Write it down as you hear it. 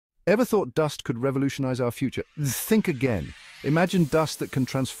Ever thought dust could revolutionize our future? Think again. Imagine dust that can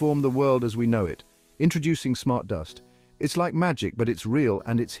transform the world as we know it. Introducing smart dust. It's like magic, but it's real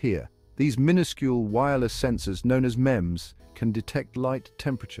and it's here. These minuscule wireless sensors, known as MEMS, can detect light,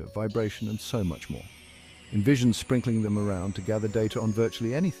 temperature, vibration, and so much more. Envision sprinkling them around to gather data on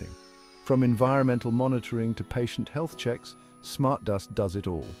virtually anything. From environmental monitoring to patient health checks, smart dust does it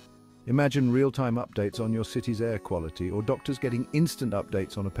all. Imagine real-time updates on your city's air quality or doctors getting instant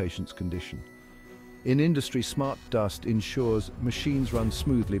updates on a patient's condition. In industry, smart dust ensures machines run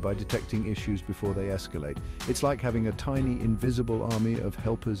smoothly by detecting issues before they escalate. It's like having a tiny, invisible army of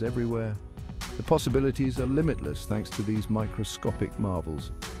helpers everywhere. The possibilities are limitless thanks to these microscopic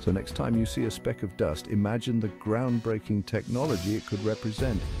marvels. So next time you see a speck of dust, imagine the groundbreaking technology it could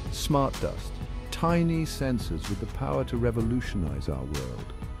represent. Smart dust. Tiny sensors with the power to revolutionize our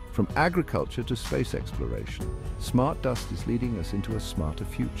world. From agriculture to space exploration, smart dust is leading us into a smarter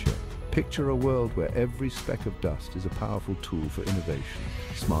future. Picture a world where every speck of dust is a powerful tool for innovation.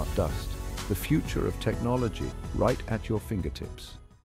 Smart dust, the future of technology, right at your fingertips.